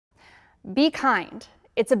Be kind.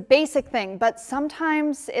 It's a basic thing, but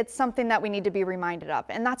sometimes it's something that we need to be reminded of.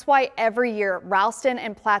 And that's why every year Ralston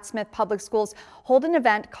and Plattsmouth Public Schools hold an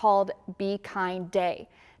event called Be Kind Day.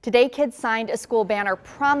 Today, kids signed a school banner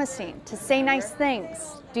promising to say nice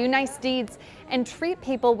things, do nice deeds, and treat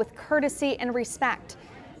people with courtesy and respect.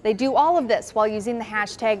 They do all of this while using the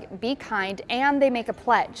hashtag #BeKind, and they make a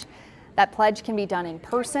pledge. That pledge can be done in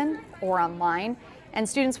person or online. And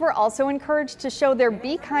students were also encouraged to show their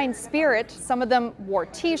Be Kind spirit. Some of them wore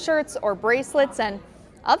t-shirts or bracelets, and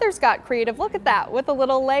others got creative. Look at that, with a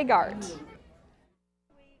little leg art.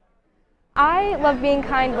 I love being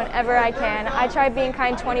kind whenever I can. I try being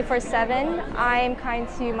kind 24/7. I am kind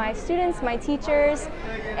to my students, my teachers,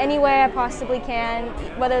 any way I possibly can,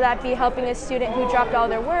 whether that be helping a student who dropped all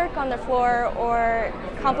their work on the floor or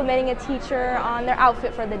complimenting a teacher on their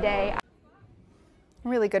outfit for the day.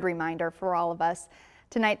 Really good reminder for all of us.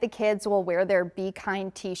 Tonight, the kids will wear their Be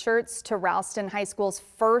Kind t-shirts to Ralston High School's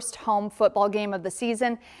first home football game of the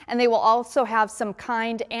season, and they will also have some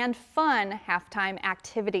kind and fun halftime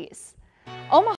activities. Omaha